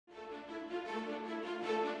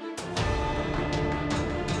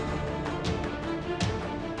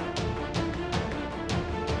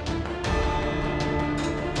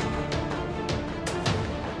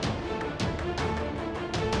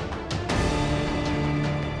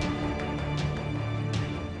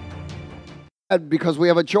Because we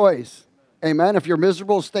have a choice. Amen. If you're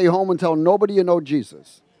miserable, stay home and tell nobody you know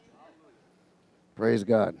Jesus. Praise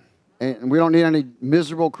God. And we don't need any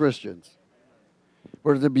miserable Christians.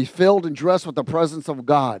 We're to be filled and dressed with the presence of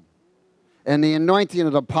God and the anointing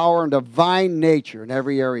of the power and divine nature in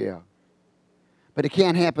every area. But it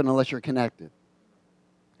can't happen unless you're connected.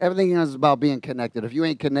 Everything is about being connected. If you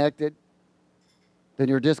ain't connected, then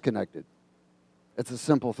you're disconnected. It's a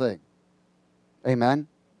simple thing. Amen?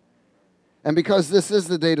 And because this is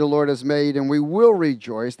the day the Lord has made and we will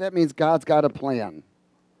rejoice, that means God's got a plan.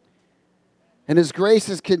 And His grace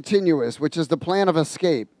is continuous, which is the plan of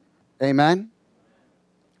escape. Amen?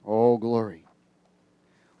 Oh, glory.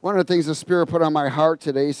 One of the things the Spirit put on my heart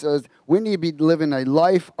today says, we need to be living a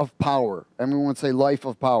life of power. Everyone say life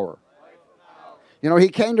of power. You know, He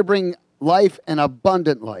came to bring life and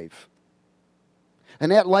abundant life.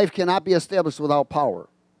 And that life cannot be established without power.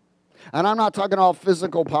 And I'm not talking about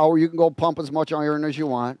physical power. You can go pump as much iron as you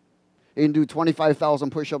want. You can do 25,000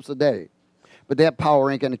 push-ups a day. But that power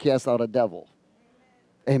ain't going to cast out a devil.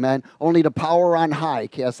 Amen. Only the power on high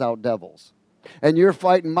casts out devils. And your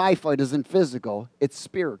fight and my fight isn't physical. It's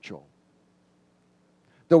spiritual.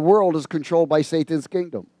 The world is controlled by Satan's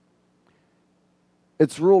kingdom.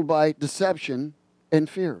 It's ruled by deception and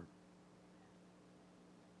fear.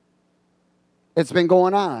 It's been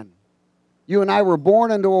going on. You and I were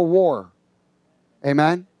born into a war.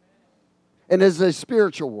 Amen? And it's a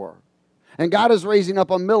spiritual war. And God is raising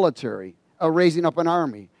up a military, raising up an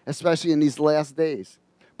army, especially in these last days,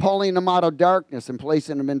 pulling them out of darkness and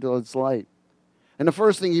placing them into its light. And the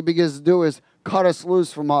first thing He begins to do is cut us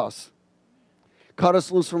loose from us. Cut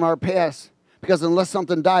us loose from our past. Because unless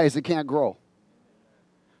something dies, it can't grow.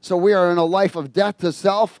 So we are in a life of death to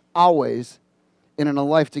self, always, and in a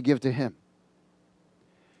life to give to Him.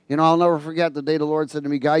 You know, I'll never forget the day the Lord said to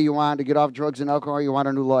me, Guy, you want to get off drugs and alcohol, you want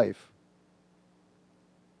a new life.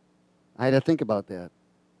 I had to think about that.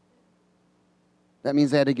 That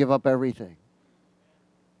means I had to give up everything.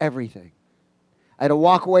 Everything. I had to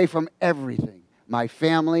walk away from everything. My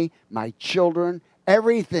family, my children,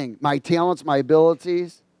 everything. My talents, my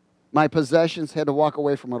abilities, my possessions, had to walk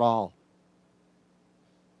away from it all.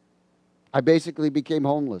 I basically became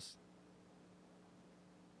homeless.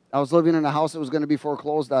 I was living in a house that was going to be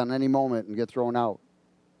foreclosed on any moment and get thrown out.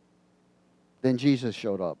 Then Jesus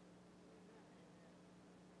showed up.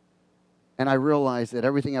 And I realized that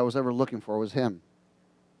everything I was ever looking for was Him.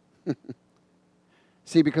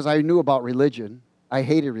 See, because I knew about religion, I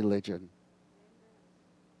hated religion.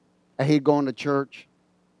 I hated going to church.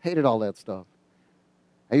 Hated all that stuff.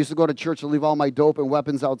 I used to go to church and leave all my dope and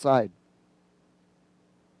weapons outside,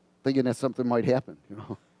 thinking that something might happen, you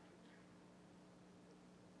know.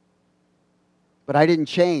 But I didn't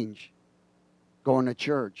change going to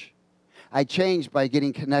church. I changed by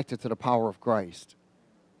getting connected to the power of Christ.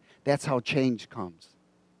 That's how change comes.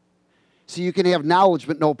 See, you can have knowledge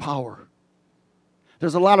but no power.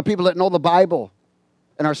 There's a lot of people that know the Bible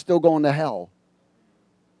and are still going to hell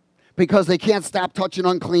because they can't stop touching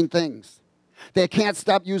unclean things. They can't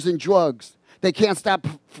stop using drugs. They can't stop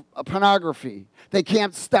pornography. They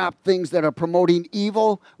can't stop things that are promoting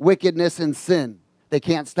evil, wickedness, and sin. They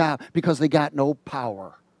can't stop because they got no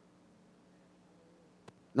power.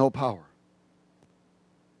 No power.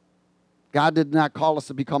 God did not call us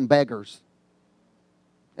to become beggars.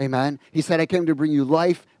 Amen. He said, I came to bring you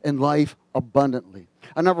life and life abundantly.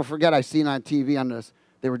 I'll never forget, I seen on TV on this,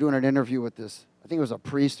 they were doing an interview with this, I think it was a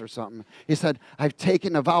priest or something. He said, I've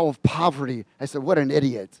taken a vow of poverty. I said, what an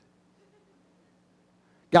idiot.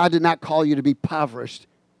 God did not call you to be impoverished.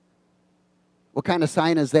 What kind of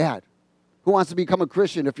sign is that? Who wants to become a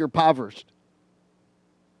Christian if you're impoverished?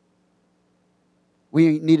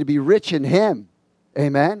 We need to be rich in Him.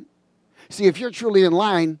 Amen? See, if you're truly in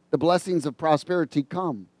line, the blessings of prosperity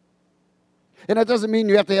come. And that doesn't mean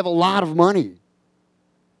you have to have a lot of money.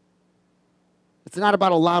 It's not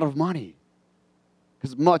about a lot of money.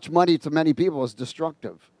 Because much money to many people is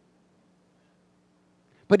destructive.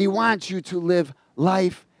 But He wants you to live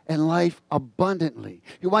life and life abundantly.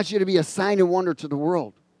 He wants you to be a sign and wonder to the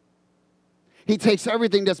world. He takes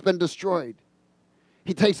everything that's been destroyed.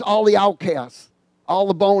 He takes all the outcasts, all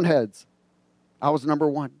the boneheads. I was number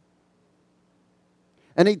one.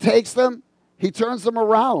 And He takes them, He turns them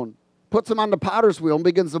around, puts them on the potter's wheel and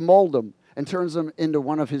begins to mold them and turns them into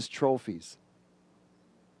one of His trophies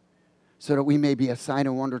so that we may be a sign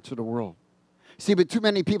and wonder to the world. See, but too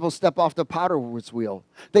many people step off the potter's wheel.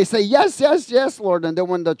 They say, yes, yes, yes, Lord. And then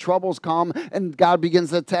when the troubles come and God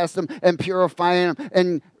begins to test them and purify them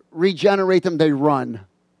and regenerate them, they run.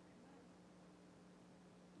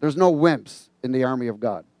 There's no wimps in the army of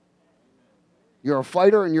God. You're a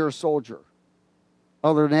fighter and you're a soldier.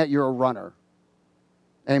 Other than that, you're a runner.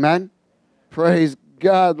 Amen? Praise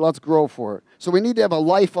God. Let's grow for it. So we need to have a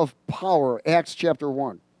life of power. Acts chapter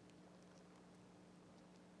 1.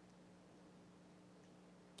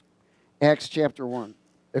 Acts chapter 1.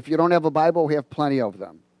 If you don't have a Bible, we have plenty of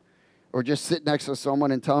them. Or just sit next to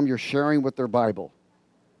someone and tell them you're sharing with their Bible.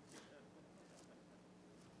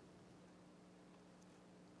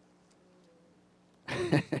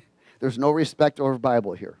 There's no respect over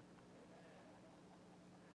Bible here.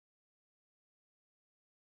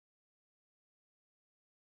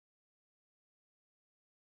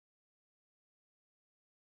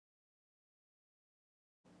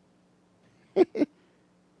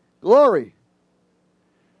 Glory.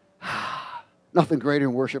 Nothing greater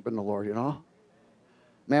than worshiping the Lord, you know.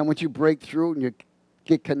 Man, once you break through and you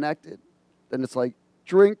get connected, then it's like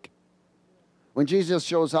drink. When Jesus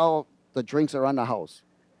shows how the drinks are on the house.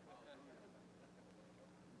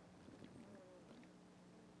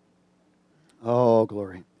 Oh,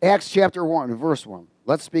 glory. Acts chapter 1, verse 1.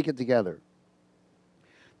 Let's speak it together.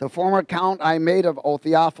 The former account I made of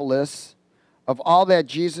Theophilus, of all that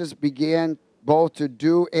Jesus began both to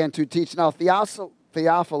do and to teach. Now,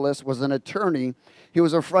 Theophilus was an attorney. He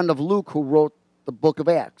was a friend of Luke who wrote the book of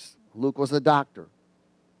Acts. Luke was a doctor.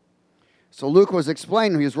 So Luke was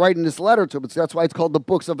explaining, he was writing this letter to him. So that's why it's called the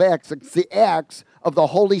books of Acts. It's the acts of the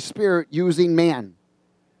Holy Spirit using man.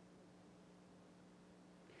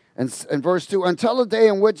 And verse 2, until the day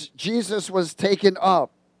in which Jesus was taken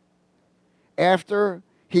up, after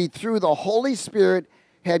he, through the Holy Spirit,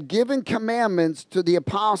 had given commandments to the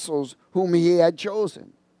apostles whom he had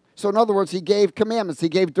chosen. So in other words, he gave commandments. He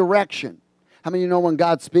gave direction. How many of you know when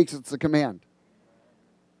God speaks, it's a command?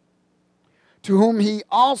 To whom he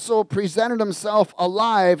also presented himself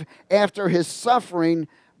alive after his suffering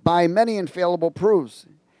by many infallible proofs,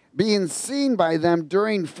 being seen by them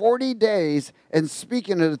during 40 days and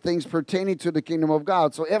speaking of the things pertaining to the kingdom of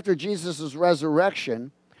God. So after Jesus'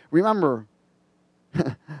 resurrection, remember,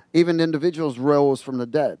 even individuals rose from the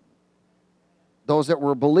dead. Those that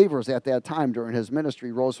were believers at that time during his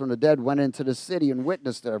ministry rose from the dead, went into the city and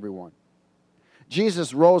witnessed to everyone.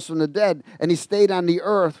 Jesus rose from the dead, and he stayed on the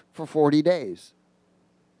earth for 40 days.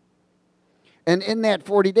 And in that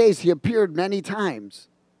 40 days, he appeared many times.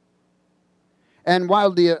 And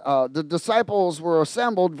while the disciples were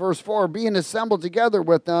assembled, verse 4, being assembled together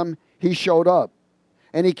with them, he showed up.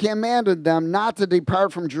 And he commanded them not to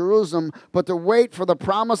depart from Jerusalem, but to wait for the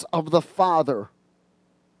promise of the Father,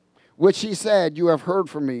 which he said, you have heard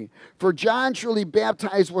from me. For John truly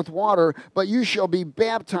baptized with water, but you shall be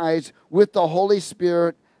baptized with the Holy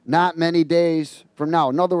Spirit not many days from now.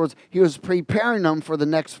 In other words, he was preparing them for the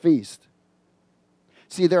next feast.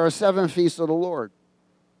 See, there are 7 feasts of the Lord.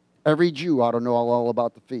 Every Jew ought to know all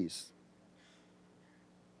about the feasts,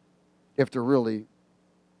 if they're really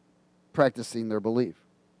practicing their belief.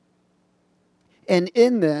 And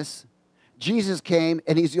in this, Jesus came,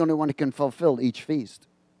 and he's the only one who can fulfill each feast.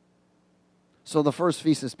 So the first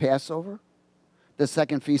feast is Passover. The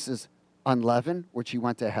second feast is unleavened, which he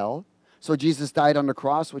went to hell. So Jesus died on the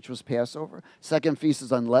cross, which was Passover. Second feast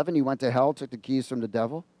is unleavened. He went to hell, took the keys from the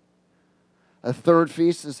devil. A third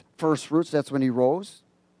feast is first fruits. That's when he rose.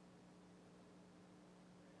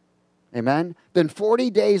 Amen. Then 40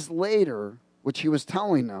 days later, which he was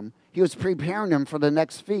telling them, he was preparing them for the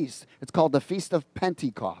next feast. It's called the Feast of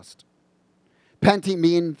Pentecost. Penti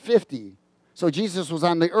meaning 50. So Jesus was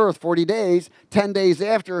on the earth 40 days. 10 days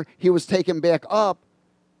after he was taken back up,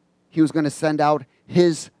 he was going to send out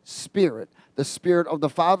his Spirit. The Spirit of the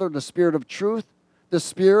Father, the Spirit of truth, the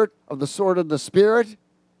Spirit of the sword of the Spirit,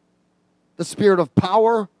 the Spirit of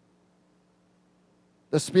power,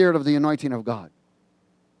 the Spirit of the anointing of God.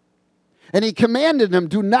 And he commanded them,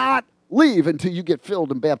 do not leave until you get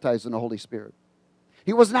filled and baptized in the Holy Spirit.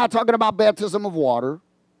 He was not talking about baptism of water.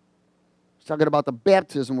 He's talking about the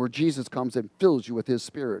baptism where Jesus comes and fills you with his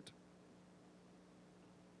Spirit.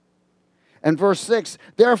 And verse 6,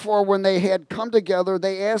 therefore, when they had come together,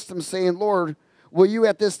 they asked him, saying, Lord, will you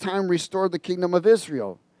at this time restore the kingdom of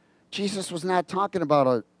Israel? Jesus was not talking about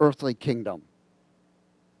an earthly kingdom.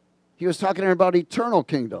 He was talking about eternal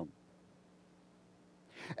kingdom.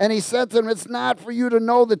 And he said to them, it's not for you to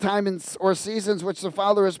know the time or seasons which the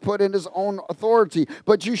Father has put in his own authority,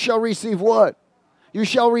 but you shall receive what? You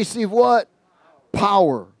shall receive what?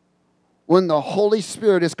 Power. When the Holy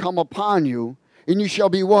Spirit has come upon you, and you shall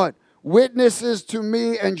be what? Witnesses to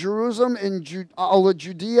me in Jerusalem, in all of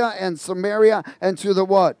Judea and Samaria, and to the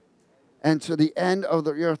what? And to the end of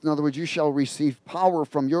the earth. In other words, you shall receive power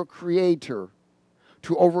from your Creator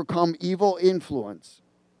to overcome evil influence,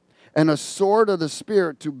 and a sword of the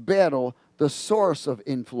Spirit to battle the source of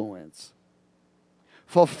influence.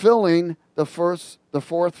 fulfilling the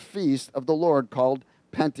fourth feast of the Lord called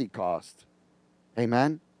Pentecost.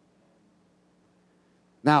 Amen?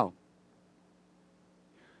 Now,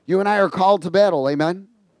 you and I are called to battle. Amen?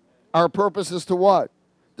 Our purpose is to what?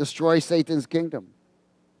 Destroy Satan's kingdom.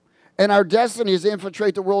 And our destiny is to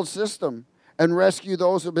infiltrate the world system and rescue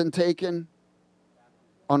those who have been taken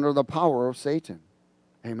under the power of Satan.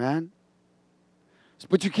 Amen?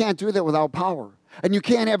 But you can't do that without power. And you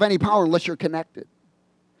can't have any power unless you're connected.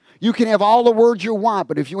 You can have all the words you want,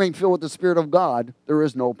 but if you ain't filled with the Spirit of God, there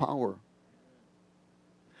is no power.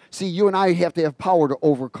 See, you and I have to have power to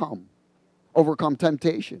overcome. Overcome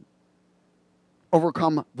temptation.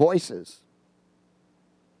 Overcome voices.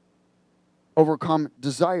 Overcome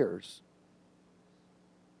desires.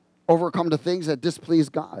 Overcome the things that displease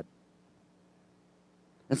God.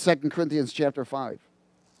 In 2 Corinthians chapter 5.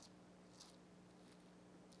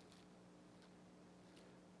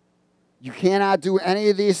 You cannot do any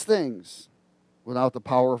of these things without the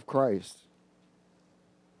power of Christ.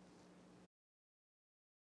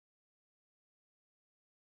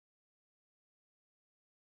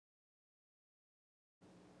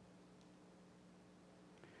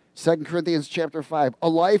 Second Corinthians chapter 5, a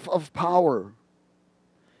life of power.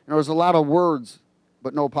 There's a lot of words,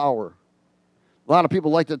 but no power. A lot of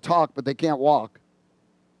people like to talk, but they can't walk.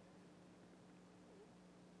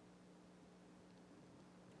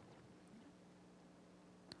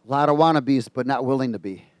 A lot of wannabes, but not willing to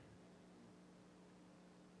be.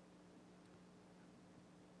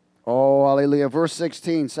 Oh, hallelujah. Verse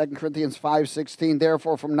 16, 2 Corinthians 5:16.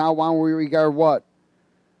 Therefore, from now on we regard what?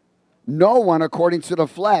 No one according to the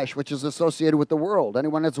flesh, which is associated with the world.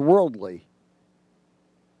 Anyone that's worldly.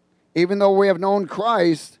 Even though we have known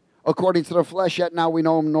Christ according to the flesh, yet now we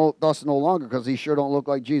know him thus no longer, because he sure don't look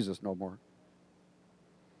like Jesus no more.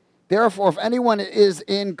 Therefore, if anyone is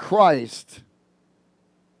in Christ,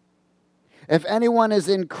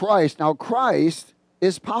 now Christ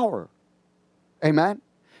is power. Amen?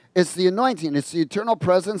 It's the anointing. It's the eternal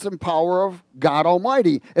presence and power of God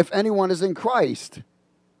Almighty. If anyone is in Christ,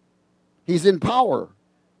 he's in power.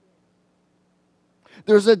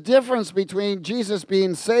 There's a difference between Jesus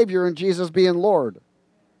being Savior and Jesus being Lord.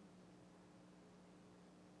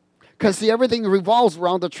 Because, see, everything revolves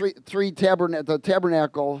around the three chambers of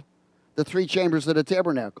the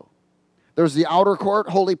tabernacle. There's the outer court,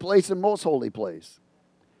 holy place, and most holy place.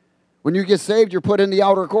 When you get saved, you're put in the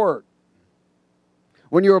outer court.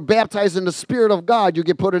 When you're baptized in the Spirit of God, you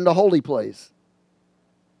get put in the holy place.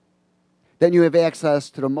 Then you have access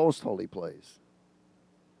to the most holy place.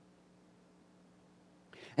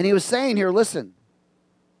 And he was saying here, listen,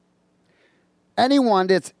 anyone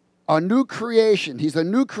that's a new creation, he's a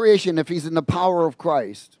new creation if he's in the power of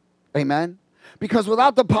Christ. Amen? Because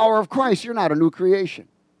without the power of Christ, you're not a new creation.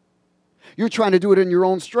 You're trying to do it in your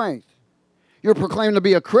own strength. You're proclaiming to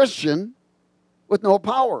be a Christian with no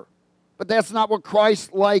power. But that's not what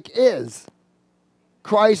Christ-like is.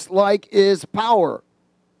 Christ-like is power.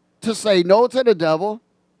 To say no to the devil,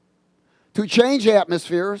 to change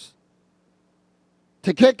atmospheres,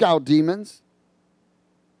 to kick out demons,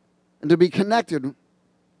 and to be connected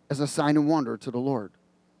as a sign and wonder to the Lord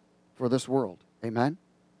for this world. Amen?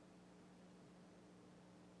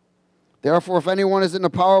 Therefore, if anyone is in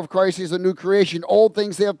the power of Christ, he's a new creation. Old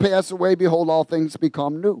things have passed away. Behold, all things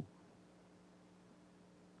become new.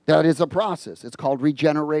 That is a process. It's called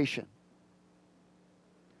regeneration.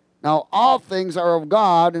 Now, all things are of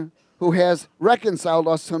God, who has reconciled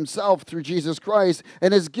us to himself through Jesus Christ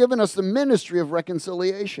and has given us the ministry of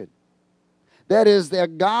reconciliation. That is,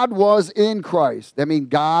 that God was in Christ. That means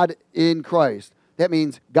God in Christ. That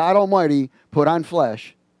means God Almighty put on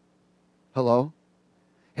flesh. Hello?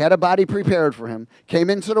 Had a body prepared for him, came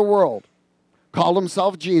into the world, called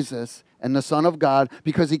himself Jesus and the Son of God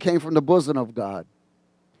because he came from the bosom of God.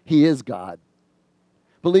 He is God.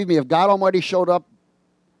 Believe me, if God Almighty showed up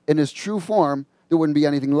in his true form, there wouldn't be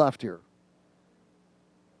anything left here.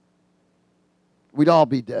 We'd all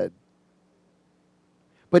be dead.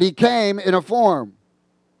 But he came in a form.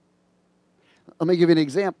 Let me give you an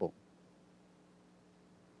example.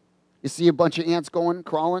 You see a bunch of ants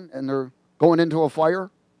crawling, and they're going into a fire.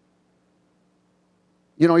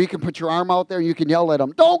 You know, you can put your arm out there and you can yell at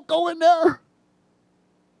them, "Don't go in there."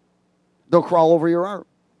 They'll crawl over your arm.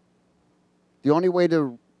 The only way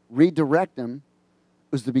to redirect them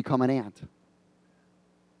is to become an ant.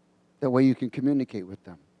 That way you can communicate with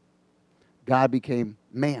them. God became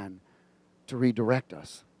man to redirect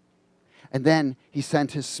us. And then he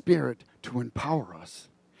sent his Spirit to empower us.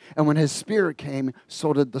 And when his Spirit came,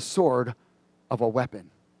 so did the sword of a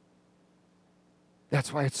weapon.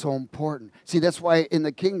 That's why it's so important. See, that's why in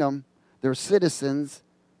the kingdom, They're citizens,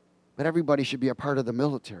 but everybody should be a part of the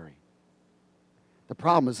military. The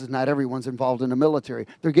problem is not everyone's involved in the military.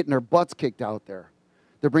 They're getting their butts kicked out there.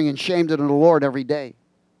 They're bringing shame to the Lord every day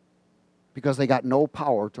because they got no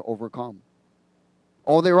power to overcome.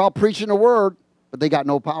 Oh, they're all preaching the word, but they got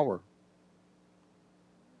no power.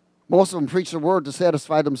 Most of them preach the word to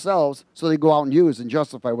satisfy themselves, so they go out and use and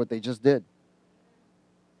justify what they just did.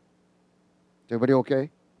 Is everybody okay?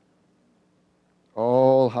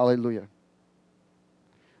 Oh, hallelujah.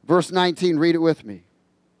 Verse 19, read it with me.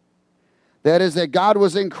 That is, that God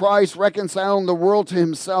was in Christ reconciling the world to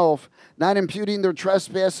himself, not imputing their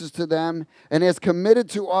trespasses to them, and has committed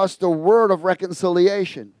to us the word of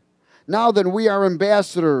reconciliation. Now then, we are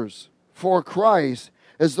ambassadors for Christ,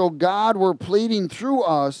 as though God were pleading through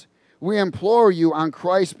us. We implore you on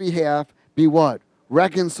Christ's behalf, be what?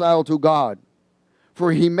 Reconciled to God.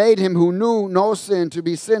 For he made him who knew no sin to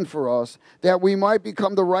be sin for us, that we might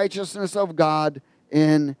become the righteousness of God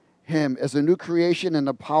in him. As a new creation in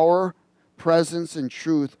the power, presence, and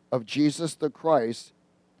truth of Jesus the Christ,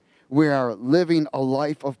 we are living a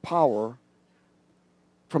life of power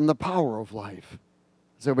from the power of life.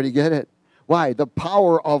 Does everybody get it? Why? The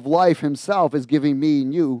power of life himself is giving me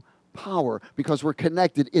and you power because we're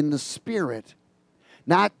connected in the Spirit,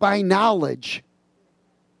 not by knowledge.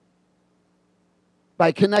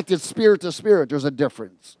 By connected spirit to spirit, there's a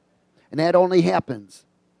difference. And that only happens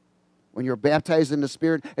when you're baptized in the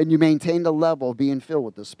Spirit and you maintain the level of being filled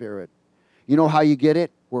with the Spirit. You know how you get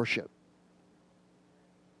it? Worship.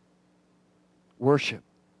 Worship.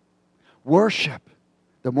 Worship.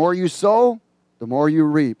 The more you sow, the more you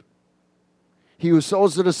reap. He who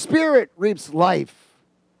sows to the Spirit reaps life.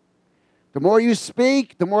 The more you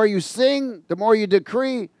speak, the more you sing, the more you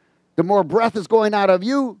decree, the more breath is going out of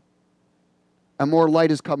you, and more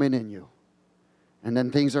light is coming in you. And then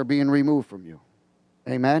things are being removed from you.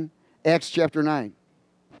 Amen? Acts chapter 9.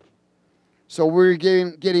 So we're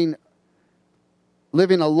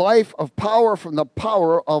living a life of power from the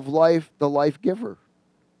power of life, the life giver.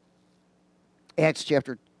 Acts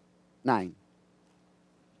chapter 9.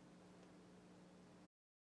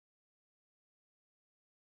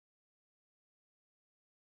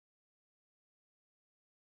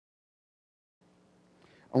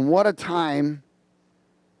 And what a time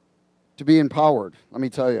to be empowered, let me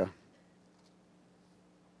tell you.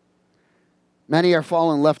 Many are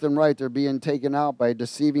falling left and right. They're being taken out by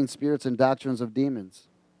deceiving spirits and doctrines of demons,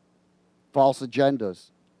 false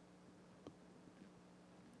agendas.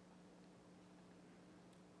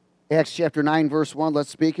 Acts chapter 9, verse 1,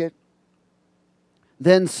 let's speak it.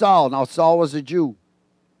 Then Saul, now Saul was a Jew.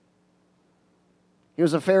 He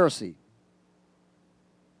was a Pharisee.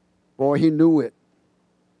 Boy, he knew it.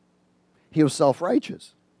 He was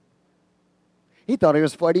self-righteous. He thought he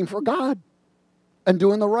was fighting for God and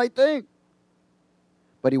doing the right thing.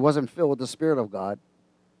 But he wasn't filled with the Spirit of God.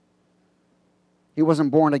 He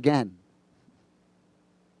wasn't born again.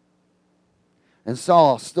 And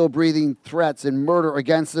Saul, still breathing threats and murder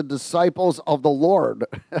against the disciples of the Lord,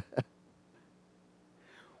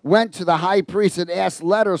 went to the high priest and asked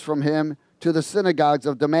letters from him to the synagogues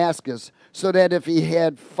of Damascus, so that if he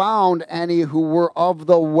had found any who were of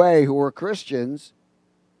the way, who were Christians,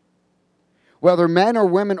 whether men or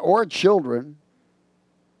women or children,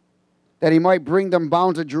 that he might bring them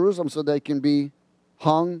bound to Jerusalem so they can be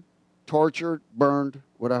hung, tortured, burned,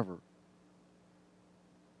 whatever.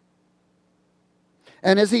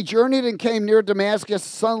 And as he journeyed and came near Damascus,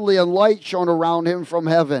 suddenly a light shone around him from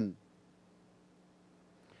heaven.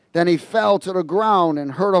 Then he fell to the ground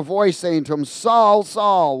and heard a voice saying to him, Saul,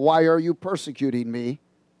 Saul, why are you persecuting me?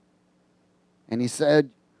 And he said,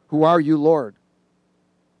 who are you, Lord?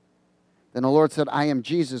 Then the Lord said, I am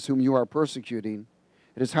Jesus whom you are persecuting.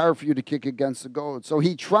 It is hard for you to kick against the goads. So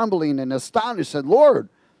he, trembling and astonished, said, Lord,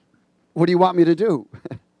 what do you want me to do?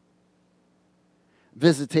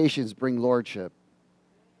 Visitations bring lordship.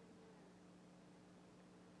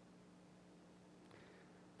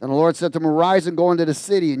 And the Lord said to him, arise and go into the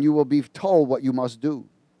city, and you will be told what you must do.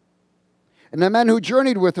 And the men who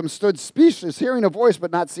journeyed with him stood speechless, hearing a voice but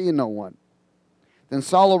not seeing no one. Then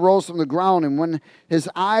Saul arose from the ground, and when his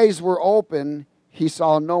eyes were open, he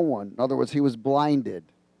saw no one. In other words, he was blinded.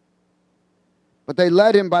 But they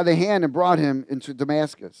led him by the hand and brought him into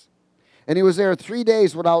Damascus. And he was there 3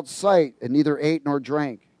 days without sight, and neither ate nor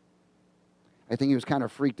drank. I think he was kind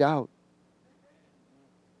of freaked out.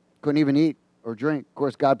 Couldn't even eat or drink. Of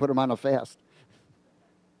course, God put him on a fast.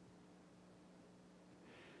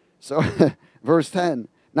 So, verse 10.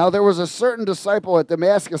 Now there was a certain disciple at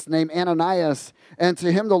Damascus named Ananias, and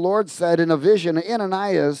to him the Lord said in a vision,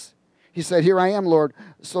 Ananias, He said, here I am, Lord.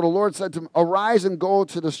 So the Lord said to him, arise and go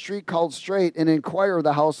to the street called Straight and inquire of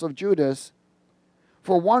the house of Judas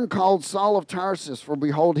for one called Saul of Tarsus, for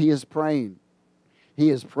behold, he is praying. He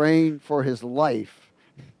is praying for his life.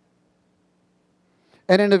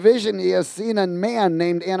 And in a vision he has seen a man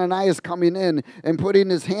named Ananias coming in and putting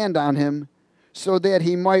his hand on him so that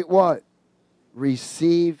he might what?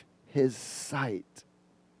 Receive his sight.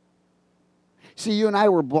 See, you and I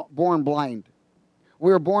were born blind.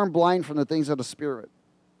 We were born blind from the things of the Spirit.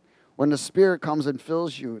 When the Spirit comes and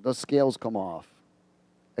fills you, the scales come off.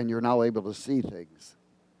 And you're now able to see things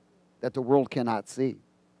that the world cannot see.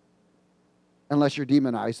 Unless you're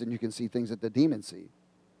demonized and you can see things that the demons see.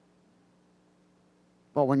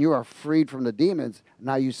 But when you are freed from the demons,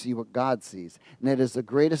 now you see what God sees. And that is the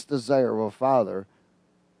greatest desire of a father,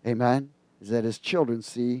 amen, is that his children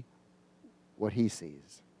see what he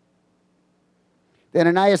sees. Then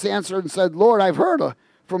Ananias answered and said, Lord, I've heard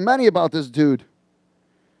from many about this dude,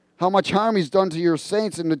 how much harm he's done to your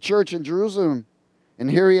saints in the church in Jerusalem. And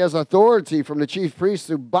here he has authority from the chief priests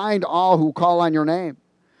to bind all who call on your name.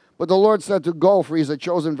 But the Lord said to go, for he is a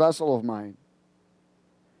chosen vessel of mine,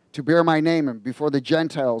 to bear my name before the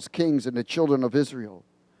Gentiles, kings, and the children of Israel.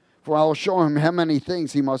 For I will show him how many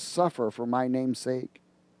things he must suffer for my name's sake.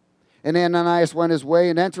 And Ananias went his way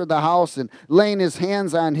and entered the house, and laying his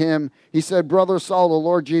hands on him, he said, Brother Saul, the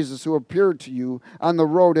Lord Jesus, who appeared to you on the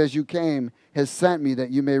road as you came, has sent me that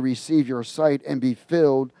you may receive your sight and be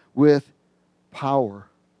filled with power.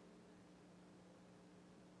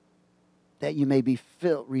 That you may be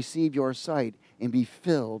filled, receive your sight and be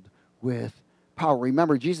filled with power.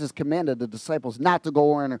 Remember, Jesus commanded the disciples not to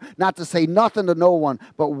go in, not to say nothing to no one,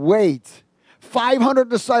 but wait. 500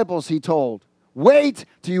 disciples, he told. Wait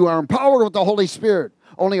till you are empowered with the Holy Spirit.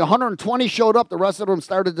 Only 120 showed up. The rest of them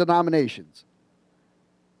started denominations.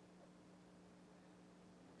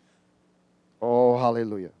 Oh,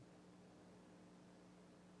 hallelujah.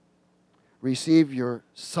 Receive your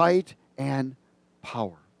sight and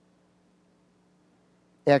power.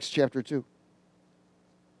 Acts chapter 2.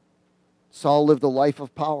 Saul lived a life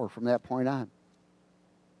of power from that point on.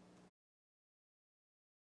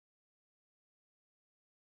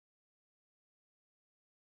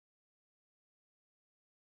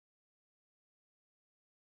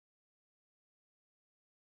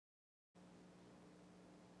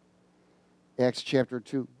 Acts chapter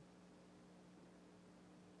 2.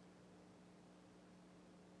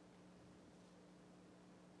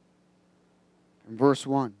 And verse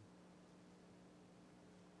 1.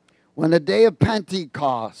 When the day of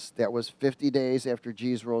Pentecost, that was 50 days after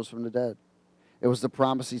Jesus rose from the dead, it was the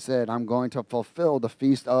promise he said, I'm going to fulfill the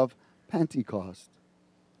feast of Pentecost.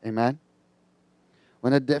 Amen?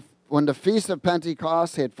 When the feast of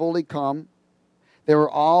Pentecost had fully come, they were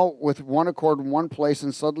all with one accord in one place,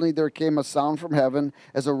 and suddenly there came a sound from heaven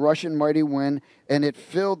as a rushing mighty wind, and it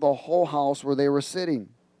filled the whole house where they were sitting.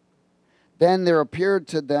 Then there appeared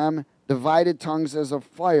to them divided tongues as of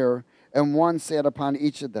fire, and one sat upon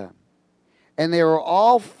each of them. And they were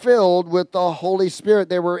all filled with the Holy Spirit.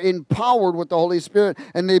 They were empowered with the Holy Spirit,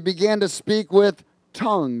 and they began to speak with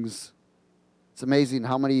tongues. It's amazing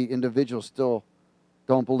how many individuals still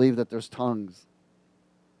don't believe that there's tongues.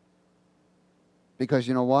 Because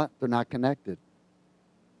you know what? They're not connected.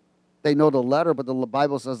 They know the letter, but the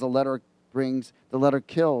Bible says the letter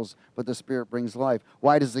kills, but the Spirit brings life.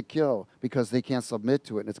 Why does it kill? Because they can't submit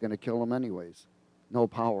to it, and it's going to kill them anyways. No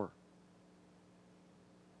power.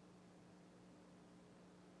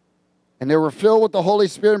 And they were filled with the Holy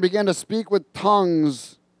Spirit and began to speak with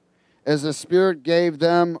tongues as the Spirit gave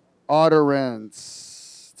them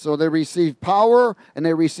utterance. So they received power and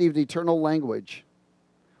they received eternal language.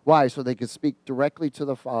 Why? So they could speak directly to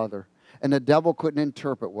the Father. And the devil couldn't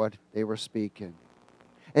interpret what they were speaking.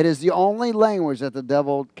 It is the only language that the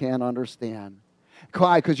devil can understand.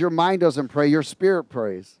 Why? Because your mind doesn't pray, your spirit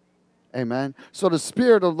prays. Amen. So the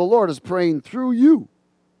Spirit of the Lord is praying through you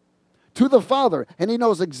to the Father. And he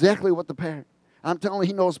knows exactly what to pray. I'm telling you,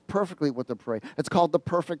 he knows perfectly what to pray. It's called the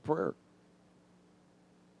perfect prayer.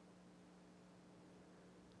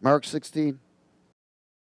 Mark 16.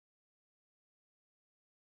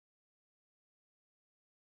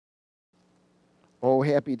 Oh,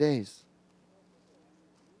 happy days.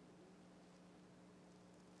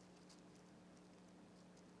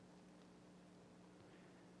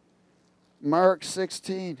 Mark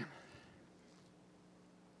 16.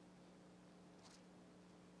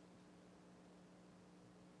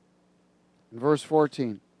 Verse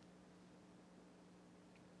 14.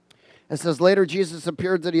 It says, later Jesus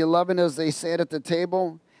appeared to the 11 as they sat at the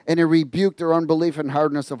table, and he rebuked their unbelief and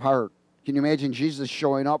hardness of heart. Can you imagine Jesus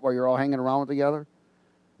showing up while you're all hanging around together?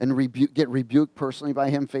 and get rebuked personally by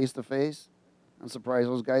him face to face. I'm surprised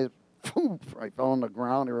those guys probably fell on the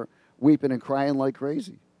ground. They were weeping and crying like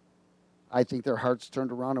crazy. I think their hearts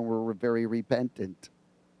turned around and were very repentant.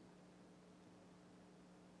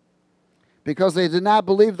 Because they did not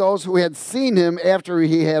believe those who had seen him after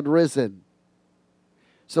he had risen.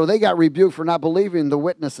 So they got rebuked for not believing the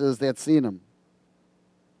witnesses that had seen him.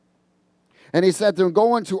 And he said to them,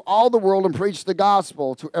 go into all the world and preach the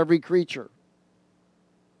gospel to every creature.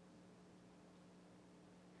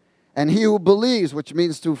 And he who believes, which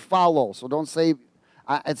means to follow. So don't say,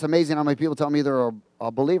 it's amazing how many people tell me they're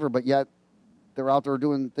a believer, but yet they're out there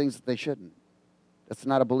doing things that they shouldn't. That's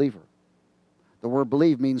not a believer. The word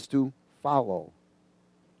believe means to follow.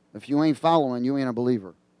 If you ain't following, you ain't a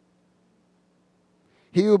believer.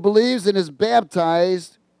 He who believes and is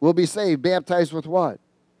baptized will be saved. Baptized with what?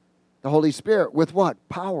 The Holy Spirit. With what?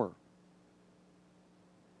 Power.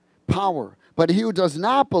 Power. But he who does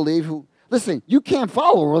not believe, listen, you can't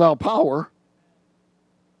follow without power.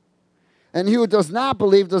 And he who does not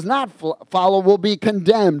believe, does not follow, will be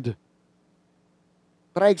condemned.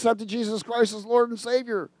 But I accepted Jesus Christ as Lord and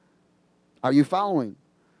Savior. Are you following?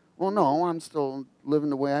 Well, no, I'm still living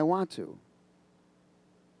the way I want to.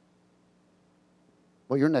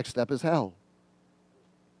 Well, your next step is hell.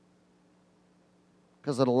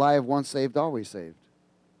 Because of the lie of once saved, always saved.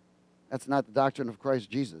 That's not the doctrine of Christ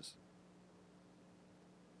Jesus.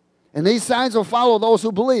 And these signs will follow those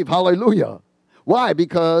who believe. Hallelujah. Why?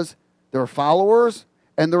 Because they're followers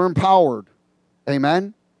and they're empowered.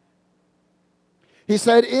 Amen? He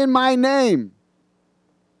said, in my name.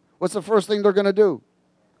 What's the first thing they're going to do?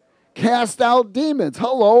 Cast out demons.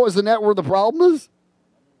 Hello, isn't that where the problem is?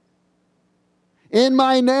 In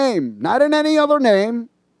my name, not in any other name.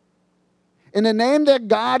 In the name that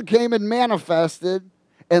God came and manifested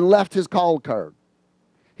and left his call card.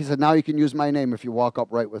 He said, now you can use my name if you walk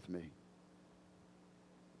upright with me.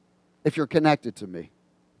 If you're connected to me,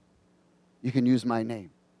 you can use my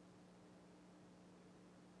name.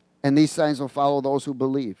 And these signs will follow those who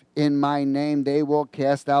believe. In my name they will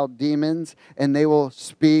cast out demons and they will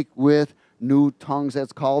speak with new tongues.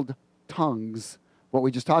 That's called tongues. What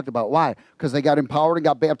we just talked about. Why? Because they got empowered and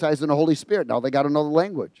got baptized in the Holy Spirit. Now they got another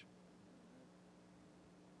language.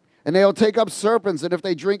 And they will take up serpents, and if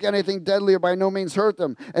they drink anything deadly, or by no means hurt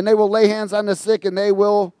them. And they will lay hands on the sick, and they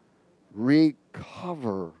will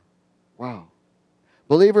recover. Wow.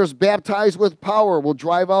 Believers baptized with power will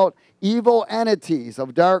drive out evil entities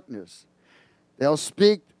of darkness. They'll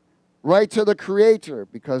speak right to the Creator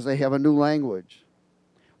because they have a new language.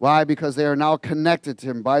 Why? Because they are now connected to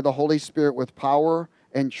him by the Holy Spirit with power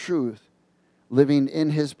and truth, living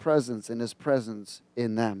in his presence and his presence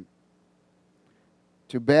in them.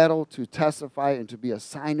 To battle, to testify, and to be a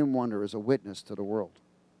sign and wonder is a witness to the world.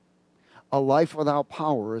 A life without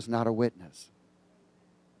power is not a witness.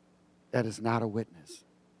 That is not a witness.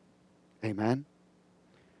 Amen?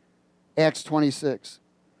 Acts 26.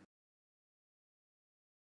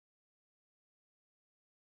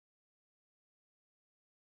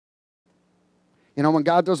 You know, when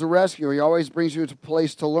God does a rescue, he always brings you to a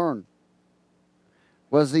place to learn.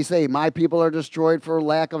 What does he say? My people are destroyed for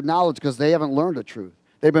lack of knowledge because they haven't learned the truth.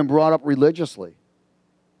 They've been brought up religiously.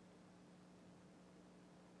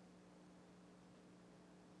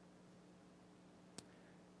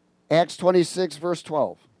 Acts 26, verse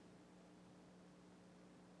 12.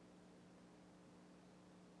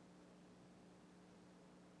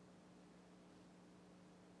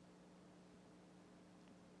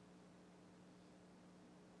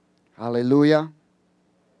 Hallelujah.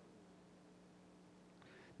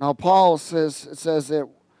 Now Paul says that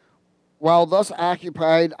while thus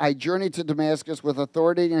occupied, I journeyed to Damascus with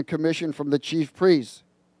authority and commission from the chief priests.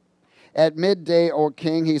 At midday, O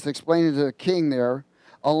king, he's explaining to the king there,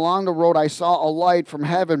 along the road I saw a light from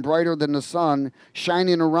heaven brighter than the sun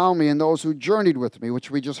shining around me and those who journeyed with me,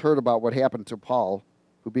 which we just heard about what happened to Saul,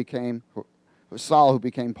 who became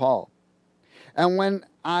Paul. And when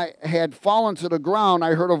I had fallen to the ground,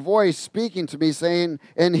 I heard a voice speaking to me saying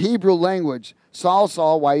in Hebrew language, Saul,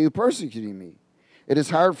 Saul, why are you persecuting me? It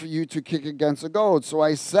is hard for you to kick against a goad. So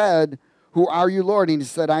I said, who are you, Lord? And he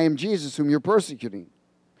said, I am Jesus, whom you're persecuting.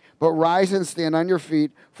 But rise and stand on your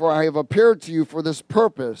feet, for I have appeared to you for this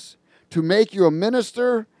purpose, to make you a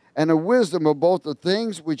minister and a wisdom of both the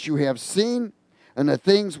things which you have seen and the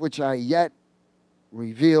things which I yet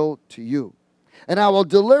reveal to you. And I will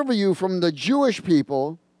deliver you from the Jewish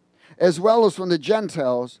people as well as from the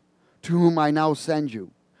Gentiles to whom I now send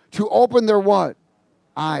you. To open their what?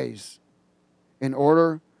 Eyes. In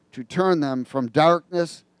order to turn them from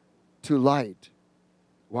darkness to light.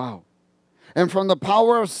 Wow. And from the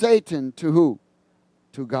power of Satan to who?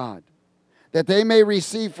 to God, that they may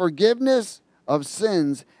receive forgiveness of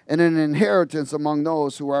sins and an inheritance among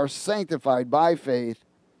those who are sanctified by faith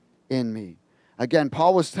in me. Again,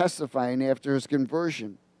 Paul was testifying after his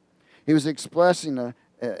conversion. He was expressing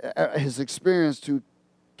his experience to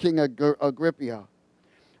King Agrippa.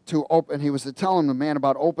 He was to tell him, the man,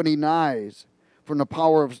 about opening eyes from the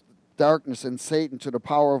power of darkness and Satan to the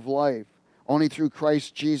power of life, only through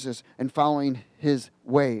Christ Jesus and following his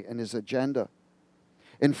way and his agenda.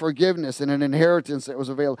 And forgiveness and an inheritance that was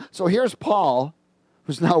available. So here's Paul,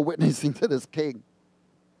 who's now witnessing to this king.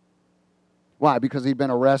 Why? Because he'd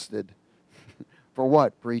been arrested. For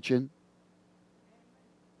what? Preaching.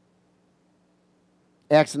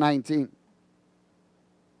 Acts 19.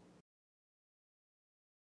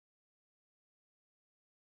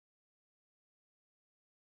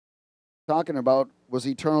 Talking about was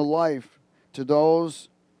eternal life to those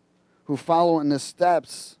who follow in the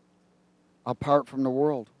steps apart from the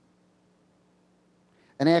world.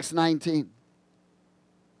 In Acts 19.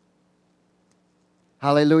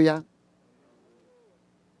 Hallelujah.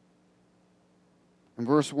 In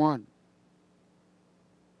verse 1.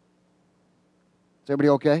 Is everybody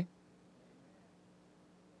okay?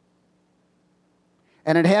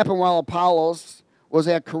 And it happened while Apollos was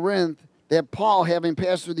at Corinth that Paul, having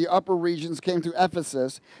passed through the upper regions, came to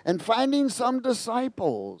Ephesus, and finding some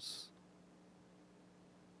disciples.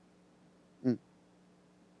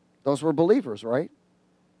 Those were believers, right?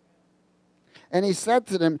 And he said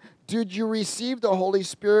to them, did you receive the Holy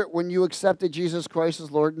Spirit when you accepted Jesus Christ as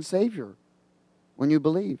Lord and Savior? When you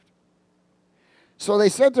believed? So they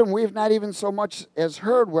said to him, we have not even so much as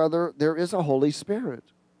heard whether there is a Holy Spirit.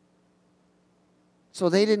 So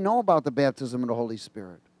they didn't know about the baptism of the Holy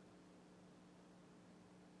Spirit.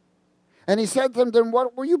 And he said to them, then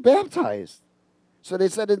what were you baptized? So they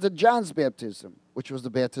said, into John's baptism, which was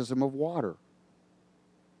the baptism of water.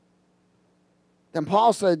 Then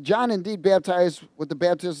Paul said, John indeed baptized with the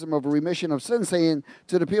baptism of a remission of sin, saying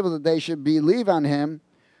to the people that they should believe on him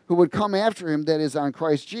who would come after him, that is, on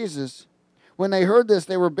Christ Jesus. When they heard this,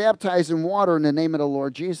 they were baptized in water in the name of the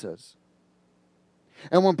Lord Jesus.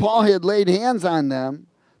 And when Paul had laid hands on them,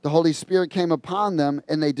 the Holy Spirit came upon them,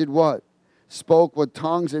 and they did what? Spoke with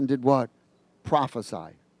tongues and did what?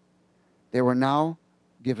 Prophesy. They were now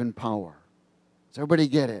given power. Does everybody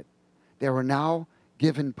get it? They were now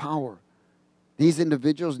given power. These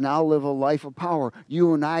individuals now live a life of power.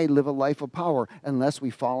 You and I live a life of power unless we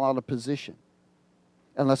fall out of position,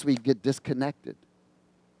 unless we get disconnected.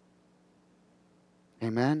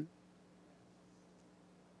 Amen?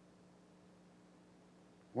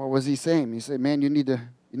 What was he saying? He said, man, you need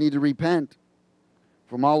to repent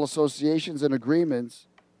from all associations and agreements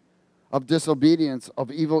of disobedience,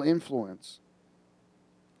 of evil influence,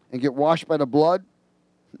 and get washed by the blood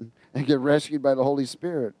and get rescued by the Holy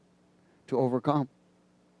Spirit to overcome.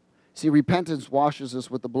 See, repentance washes us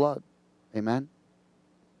with the blood. Amen?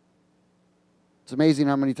 It's amazing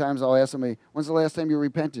how many times I'll ask somebody, when's the last time you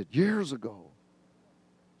repented? Years ago.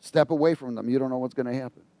 Step away from them. You don't know what's going to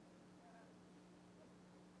happen.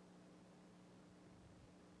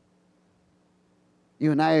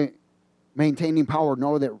 You and I, maintaining power,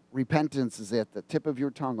 know that repentance is at the tip of your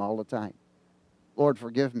tongue all the time. Lord,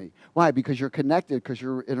 forgive me. Why? Because you're connected, because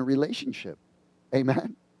you're in a relationship.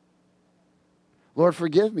 Amen? Lord,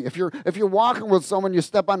 forgive me. If you're walking with someone, you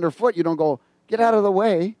step on their foot, you don't go, get out of the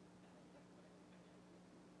way.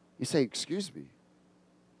 You say, excuse me.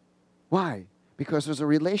 Why? Because there's a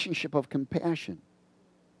relationship of compassion.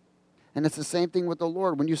 And it's the same thing with the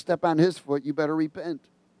Lord. When you step on his foot, you better repent.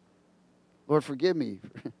 Lord, forgive me.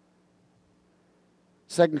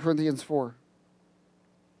 2 Corinthians 4.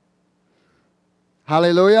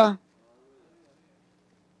 Hallelujah.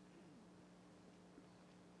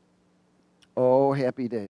 Oh, happy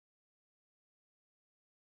day.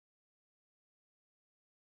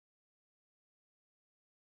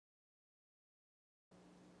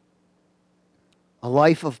 A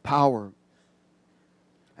life of power.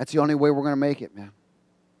 That's the only way we're going to make it, man.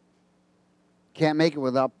 Can't make it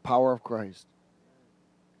without the power of Christ.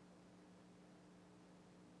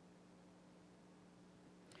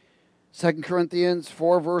 Second Corinthians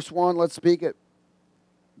 4, verse 1, let's speak it.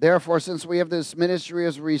 Therefore, since we have this ministry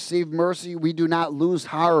as we receive mercy, we do not lose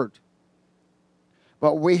heart.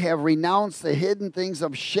 But we have renounced the hidden things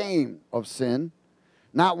of shame of sin,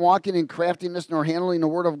 not walking in craftiness nor handling the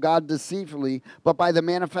word of God deceitfully, but by the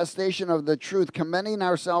manifestation of the truth, commending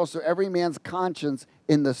ourselves to every man's conscience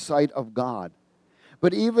in the sight of God.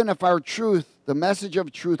 But even if our truth, the message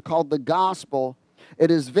of truth called the gospel, it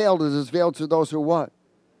is veiled to those who what?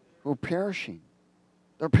 Who are perishing.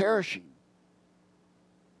 They're perishing.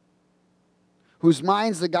 whose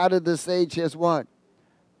minds the God of this age has what?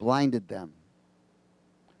 Blinded them,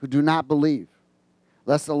 who do not believe,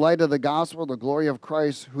 lest the light of the gospel, the glory of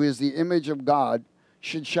Christ, who is the image of God,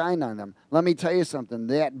 should shine on them. Let me tell you something.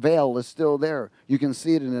 That veil is still there. You can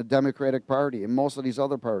see it in the Democratic Party and most of these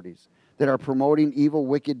other parties that are promoting evil,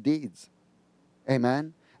 wicked deeds.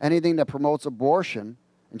 Amen? Anything that promotes abortion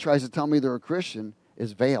and tries to tell me they're a Christian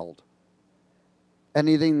is veiled.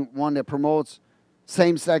 One that promotes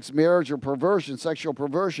same-sex marriage or perversion, sexual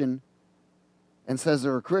perversion, and says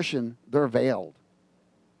they're a Christian, they're veiled.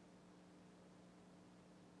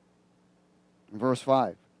 Verse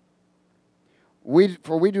 5.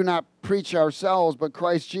 For we do not preach ourselves, but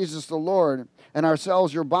Christ Jesus the Lord, and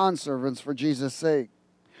ourselves your bondservants for Jesus' sake.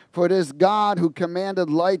 For it is God who commanded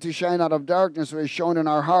light to shine out of darkness, who has shone in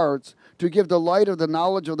our hearts, to give the light of the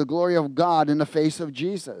knowledge of the glory of God in the face of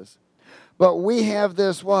Jesus. But we have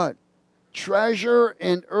this what? Treasure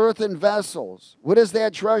in earthen vessels. What is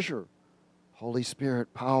that treasure? Holy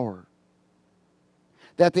Spirit power.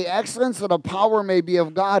 That the excellence of the power may be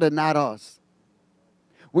of God and not us.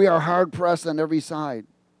 We are hard pressed on every side,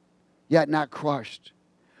 yet not crushed.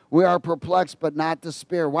 We are perplexed, but not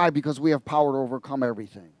despair. Why? Because we have power to overcome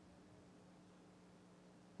everything.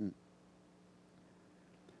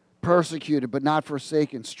 Persecuted, but not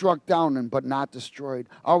forsaken. Struck down, but not destroyed.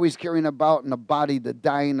 Always carrying about in the body the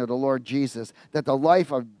dying of the Lord Jesus, that the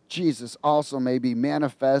life of Jesus also may be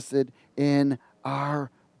manifested in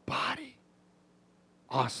our body.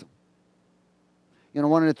 Awesome. You know,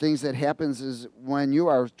 one of the things that happens is when you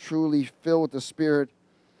are truly filled with the Spirit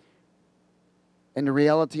and the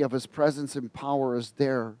reality of His presence and power is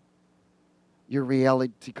there, your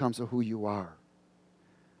reality comes to who you are.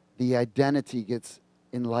 The identity gets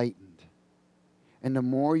enlightened. And the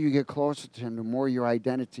more you get closer to Him, the more your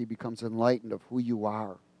identity becomes enlightened of who you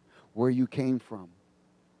are, where you came from,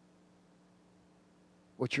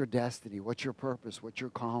 what's your destiny, what's your purpose, what's your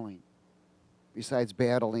calling, besides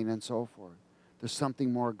battling and so forth. There's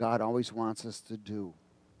something more God always wants us to do.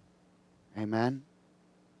 Amen?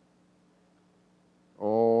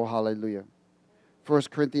 Oh, hallelujah. 1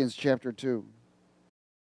 Corinthians chapter 2.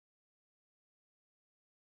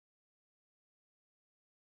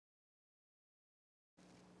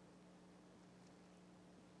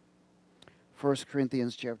 1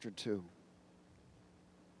 Corinthians chapter 2.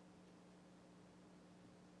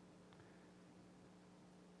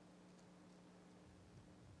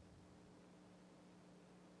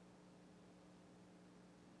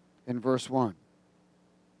 In verse 1,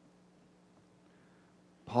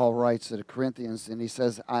 Paul writes to the Corinthians, and he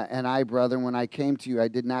says, And I, brethren, when I came to you, I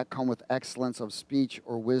did not come with excellence of speech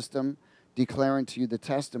or wisdom, declaring to you the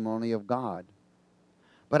testimony of God.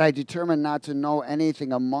 But I determined not to know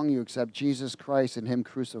anything among you except Jesus Christ and Him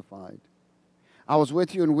crucified. I was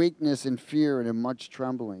with you in weakness, in fear, and in much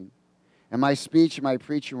trembling. And my speech and my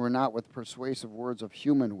preaching were not with persuasive words of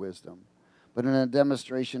human wisdom, but in a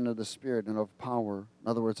demonstration of the Spirit and of power. In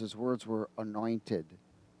other words, His words were anointed.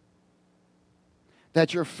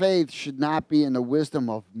 That your faith should not be in the wisdom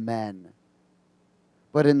of men,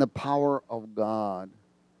 but in the power of God.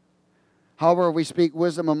 However, we speak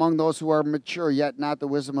wisdom among those who are mature, yet not the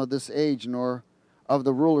wisdom of this age, nor of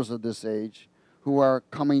the rulers of this age, who are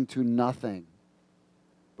coming to nothing.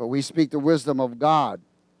 But we speak the wisdom of God,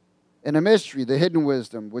 in a mystery, the hidden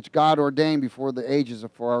wisdom, which God ordained before the ages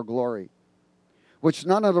for our glory, which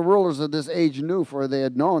none of the rulers of this age knew, for they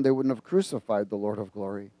had known they wouldn't have crucified the Lord of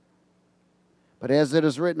glory. But as it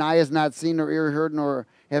is written, eye has not seen nor ear heard, nor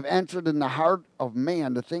have entered in the heart of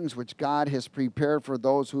man the things which God has prepared for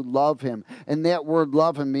those who love Him. And that word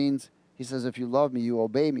love Him means, He says, if you love me, you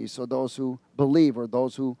obey me. So those who believe or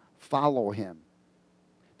those who follow Him.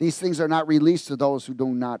 These things are not released to those who do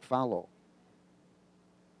not follow.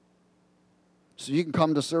 So you can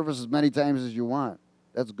come to service as many times as you want.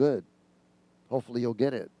 That's good. Hopefully you'll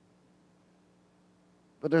get it.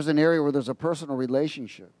 But there's an area where there's a personal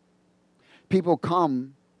relationship. People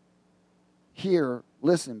come, hear,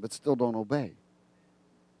 listen, but still don't obey.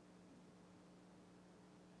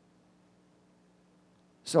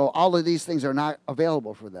 So all of these things are not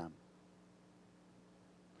available for them.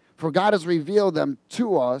 For God has revealed them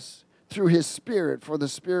to us through His Spirit, for the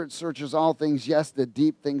Spirit searches all things, yes, the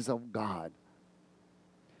deep things of God.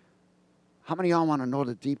 How many of y'all want to know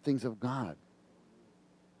the deep things of God?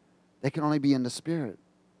 They can only be in the Spirit.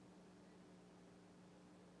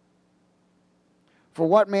 For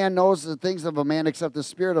what man knows the things of a man except the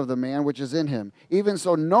spirit of the man which is in him? Even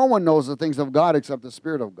so, no one knows the things of God except the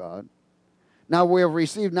Spirit of God. Now we have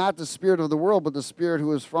received not the spirit of the world, but the Spirit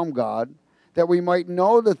who is from God, that we might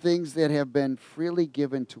know the things that have been freely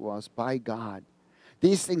given to us by God.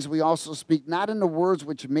 These things we also speak, not in the words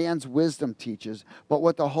which man's wisdom teaches, but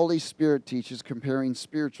what the Holy Spirit teaches, comparing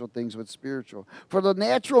spiritual things with spiritual. For the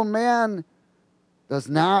natural man does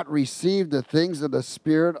not receive the things of the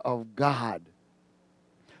Spirit of God,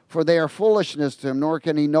 for they are foolishness to him, nor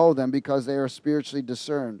can he know them, because they are spiritually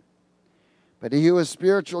discerned. But he who is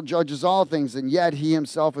spiritual judges all things, and yet he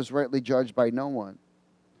himself is rightly judged by no one.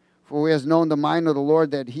 For he has known the mind of the Lord,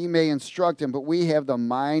 that he may instruct him, but we have the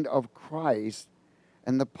mind of Christ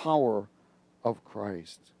and the power of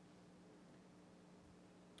Christ.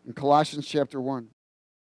 In Colossians chapter 1.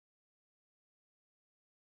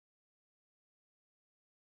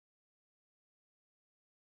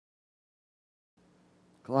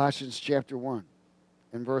 Colossians chapter 1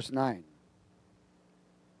 and verse 9.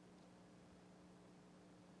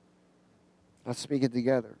 Let's speak it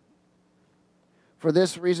together. For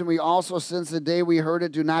this reason we also, since the day we heard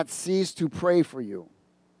it, do not cease to pray for you,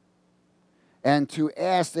 and to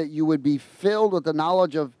ask that you would be filled with the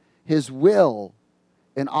knowledge of his will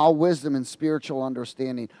in all wisdom and spiritual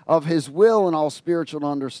understanding. Of his will and all spiritual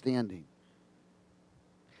understanding.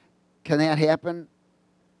 Can that happen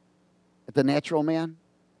at the natural man?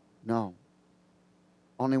 No.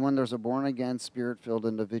 Only when there's a born-again, spirit-filled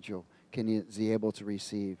individual is he able to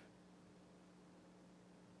receive.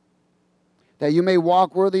 That you may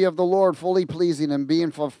walk worthy of the Lord, fully pleasing and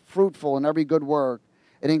being fruitful in every good work,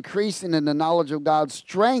 and increasing in the knowledge of God,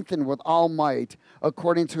 strengthened with all might,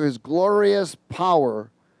 according to his glorious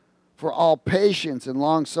power, for all patience and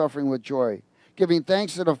long-suffering with joy, giving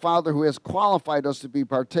thanks to the Father who has qualified us to be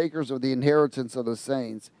partakers of the inheritance of the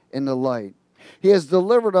saints in the light. He has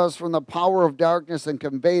delivered us from the power of darkness and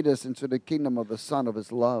conveyed us into the kingdom of the Son of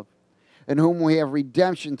his love, in whom we have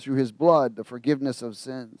redemption through his blood, the forgiveness of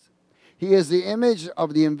sins. He is the image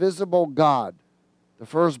of the invisible God, the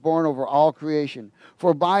firstborn over all creation.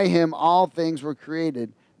 For by him all things were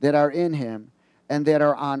created that are in him, and that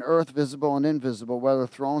are on earth, visible and invisible, whether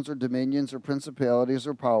thrones or dominions or principalities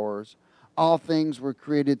or powers. All things were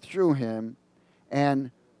created through him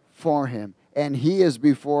and for him. And he is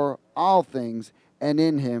before all things, and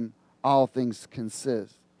in him all things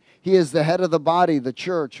consist. He is the head of the body, the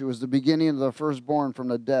church, who is the beginning of the firstborn from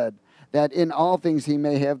the dead, that in all things he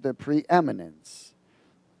may have the preeminence.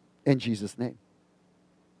 In Jesus' name.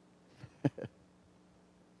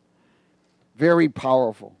 Very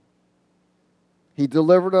powerful. He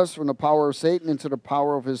delivered us from the power of Satan into the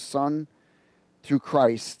power of his Son through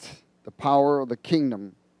Christ, the power of the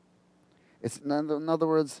kingdom. It's, in other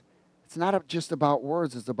words, it's not just about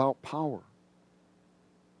words, it's about power.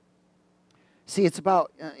 See, it's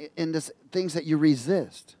about in this things that you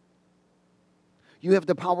resist. You have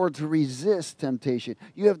the power to resist temptation.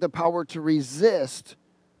 You have the power to resist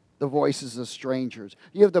the voices of strangers.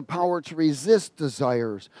 You have the power to resist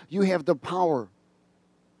desires. You have the power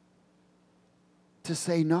to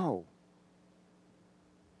say no.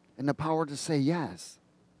 And the power to say yes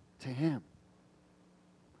to him.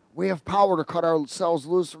 We have power to cut ourselves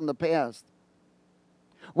loose from the past.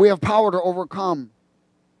 We have power to overcome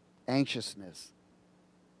anxiousness.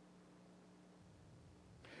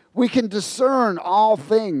 We can discern all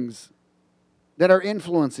things that are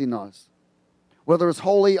influencing us, whether it's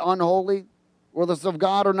holy, unholy, whether it's of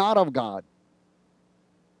God or not of God.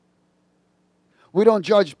 We don't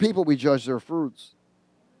judge people, we judge their fruits.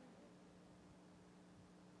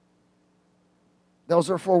 Those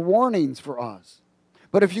are for warnings for us.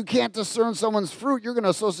 But if you can't discern someone's fruit, you're going to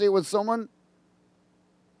associate with someone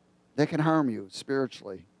that can harm you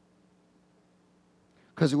spiritually.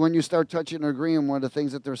 Because when you start touching and agreeing with the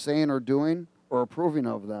things that they're saying or doing or approving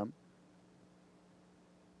of them,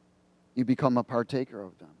 you become a partaker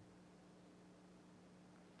of them.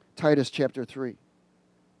 Titus chapter 3.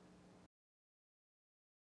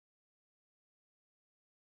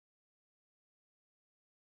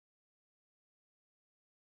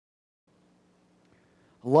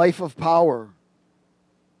 Life of power.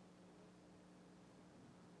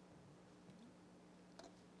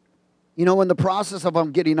 You know, when the process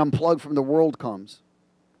of getting unplugged from the world comes,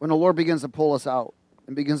 when the Lord begins to pull us out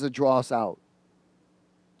and begins to draw us out,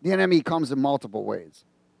 the enemy comes in multiple ways.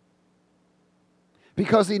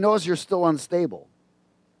 Because he knows you're still unstable.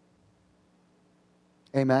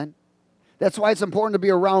 Amen? That's why it's important to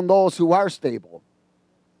be around those who are stable.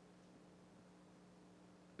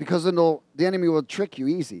 Because then the enemy will trick you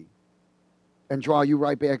easy and draw you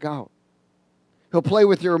right back out. He'll play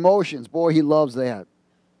with your emotions. Boy, he loves that.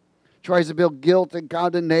 Tries to build guilt and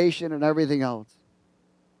condemnation and everything else.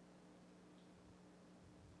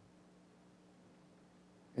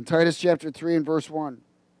 In Titus chapter 3 and verse 1.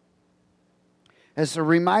 As to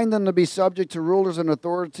remind them to be subject to rulers and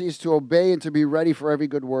authorities, to obey and to be ready for every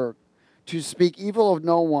good work, to speak evil of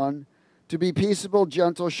no one, to be peaceable,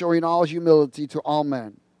 gentle, showing all humility to all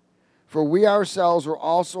men. For we ourselves were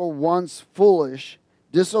also once foolish,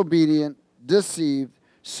 disobedient, deceived,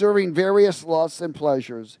 serving various lusts and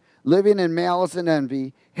pleasures, living in malice and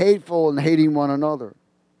envy, hateful and hating one another.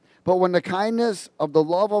 But when the kindness of the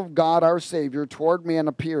love of God our Savior toward man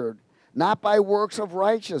appeared, not by works of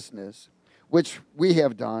righteousness, which we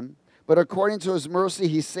have done, but according to his mercy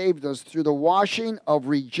he saved us through the washing of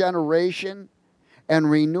regeneration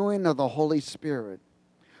and renewing of the Holy Spirit,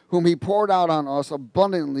 whom he poured out on us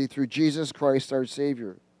abundantly through Jesus Christ our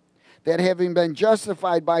Savior, that having been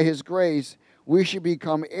justified by his grace, we should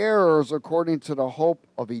become heirs according to the hope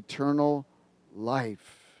of eternal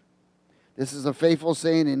life. This is a faithful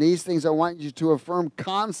saying, and these things I want you to affirm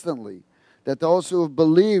constantly, that those who have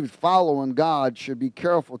believed, follow in God, should be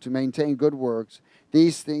careful to maintain good works.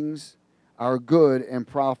 These things are good and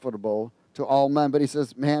profitable to all men. But he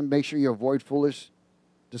says, man, make sure you avoid foolish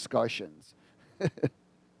discussions,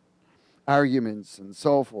 arguments, and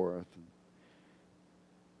so forth.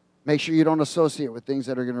 Make sure you don't associate with things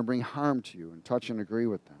that are going to bring harm to you and touch and agree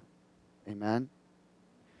with them. Amen?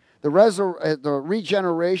 The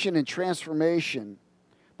regeneration and transformation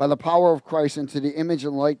by the power of Christ into the image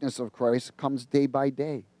and likeness of Christ comes day by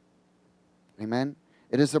day. Amen?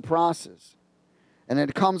 It is a process. And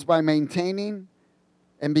it comes by maintaining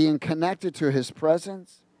and being connected to his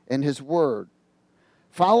presence and his word.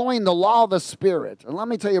 Following the law of the Spirit. And let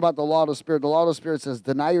me tell you about the law of the Spirit. The law of the Spirit says,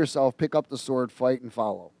 deny yourself, pick up the sword, fight, and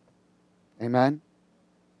follow. Amen?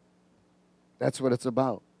 That's what it's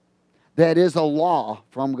about. That is a law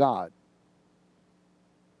from God.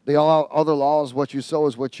 The other law is what you sow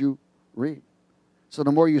is what you reap. So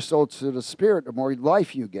the more you sow to the Spirit, the more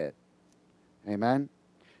life you get. Amen?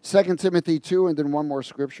 2 Timothy 2, and then one more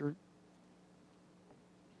scripture.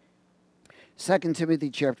 2 Timothy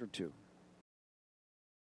chapter 2.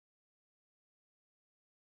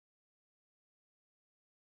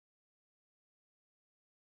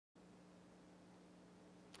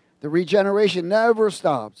 The regeneration never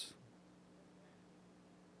stops.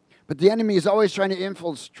 But the enemy is always trying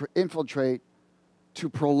to infiltrate to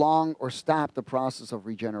prolong or stop the process of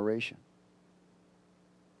regeneration.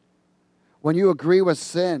 When you agree with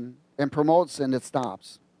sin and promote sin, it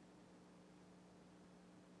stops.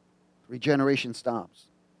 Regeneration stops.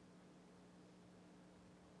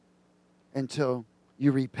 Until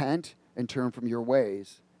you repent and turn from your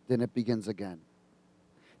ways, then it begins again.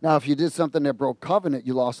 Now, if you did something that broke covenant,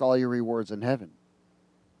 you lost all your rewards in heaven.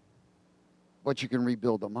 But you can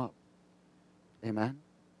rebuild them up. Amen?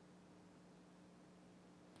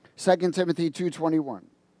 2 Timothy 2:21.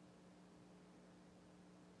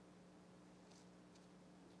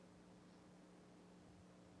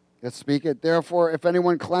 Let's speak it. Therefore, if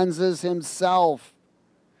anyone cleanses himself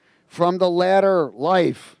from the latter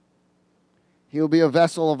life, he will be a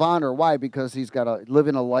vessel of honor. Why? Because he's got to live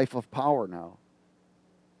in a life of power now.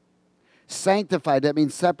 Sanctified, that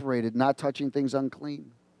means separated, not touching things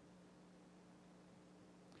unclean.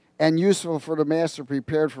 And useful for the master,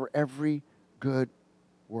 prepared for every good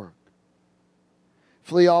work.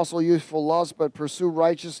 Flee also youthful lust, but pursue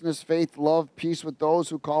righteousness, faith, love, peace with those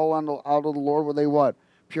who call out of the Lord with a what?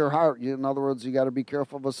 Pure heart. In other words, you got to be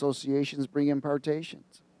careful of associations, bring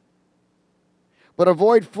impartations. But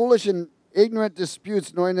avoid foolish and ignorant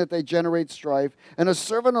disputes, knowing that they generate strife. And a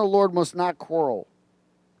servant of the Lord must not quarrel,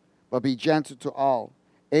 but be gentle to all,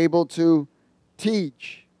 able to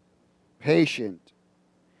teach, patient,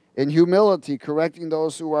 in humility, correcting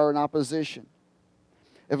those who are in opposition.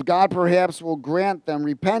 If God perhaps will grant them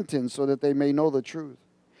repentance so that they may know the truth,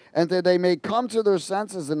 and that they may come to their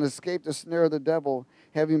senses and escape the snare of the devil,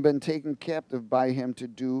 having been taken captive by him to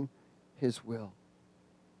do his will.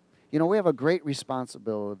 You know, we have a great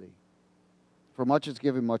responsibility. For much is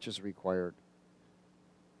given, much is required.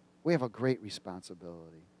 We have a great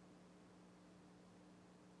responsibility.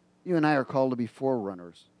 You and I are called to be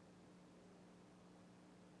forerunners.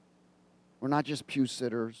 We're not just pew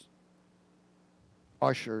sitters,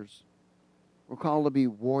 ushers. We're called to be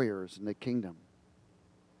warriors in the kingdom.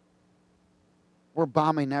 We're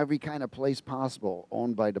bombing every kind of place possible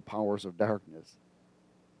owned by the powers of darkness.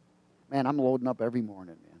 Man, I'm loading up every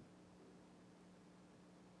morning, man.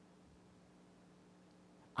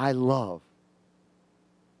 I love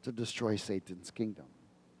to destroy Satan's kingdom.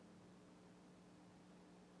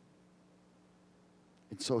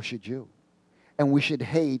 And so should you. And we should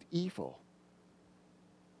hate evil.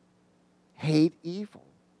 Hate evil.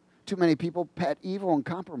 Too many people pet evil and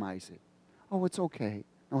compromise it. Oh, it's okay.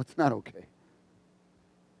 No, it's not okay.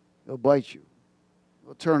 It'll bite you.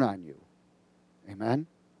 will turn on you. Amen?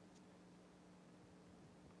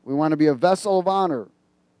 We want to be a vessel of honor.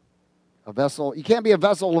 A vessel. You can't be a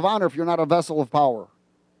vessel of honor if you're not a vessel of power.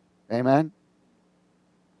 Amen?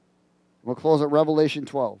 We'll close at Revelation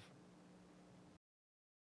 12.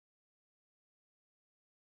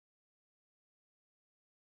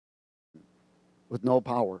 With no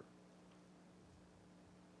power.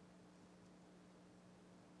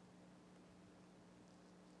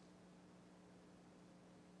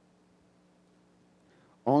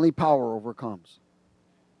 Only power overcomes.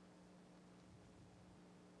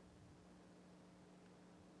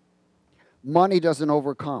 Money doesn't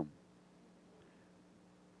overcome.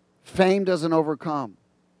 Fame doesn't overcome.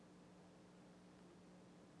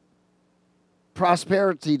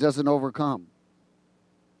 Prosperity doesn't overcome.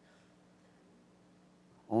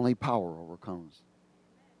 Only power overcomes.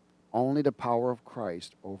 Only the power of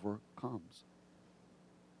Christ overcomes.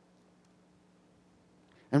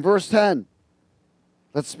 In verse 10,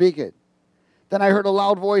 let's speak it. Then I heard a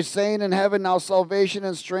loud voice saying in heaven, now salvation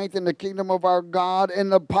and strength in the kingdom of our God and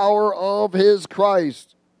the power of his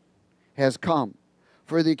Christ has come.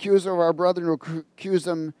 For the accuser of our brethren who accused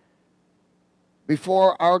them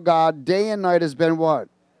before our God day and night has been what?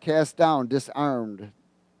 Cast down, disarmed.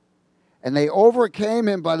 And they overcame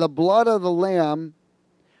him by the blood of the Lamb,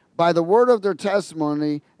 by the word of their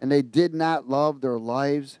testimony, and they did not love their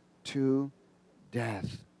lives to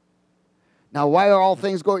death. Now, why are all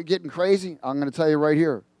things getting crazy? I'm going to tell you right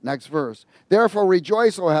here. Next verse. Therefore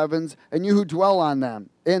rejoice, O heavens, and you who dwell on them,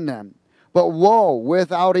 in them. But woe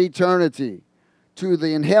without eternity to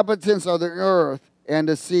the inhabitants of the earth and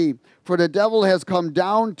the sea. For the devil has come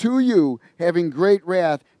down to you, having great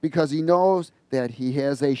wrath, because he knows that he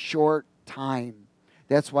has a short time.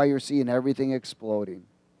 That's why you're seeing everything exploding.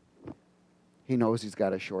 He knows he's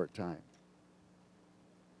got a short time.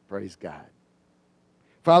 Praise God.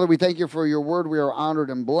 Father, we thank you for your word. We are honored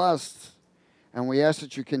and blessed. And we ask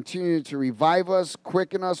that you continue to revive us,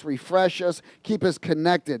 quicken us, refresh us, keep us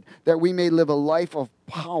connected, that we may live a life of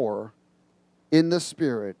power in the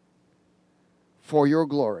Spirit for your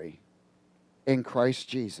glory in Christ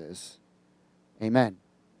Jesus. Amen.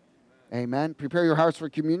 Amen. Prepare your hearts for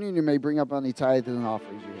communion. You may bring up any tithes and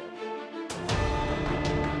offerings you have.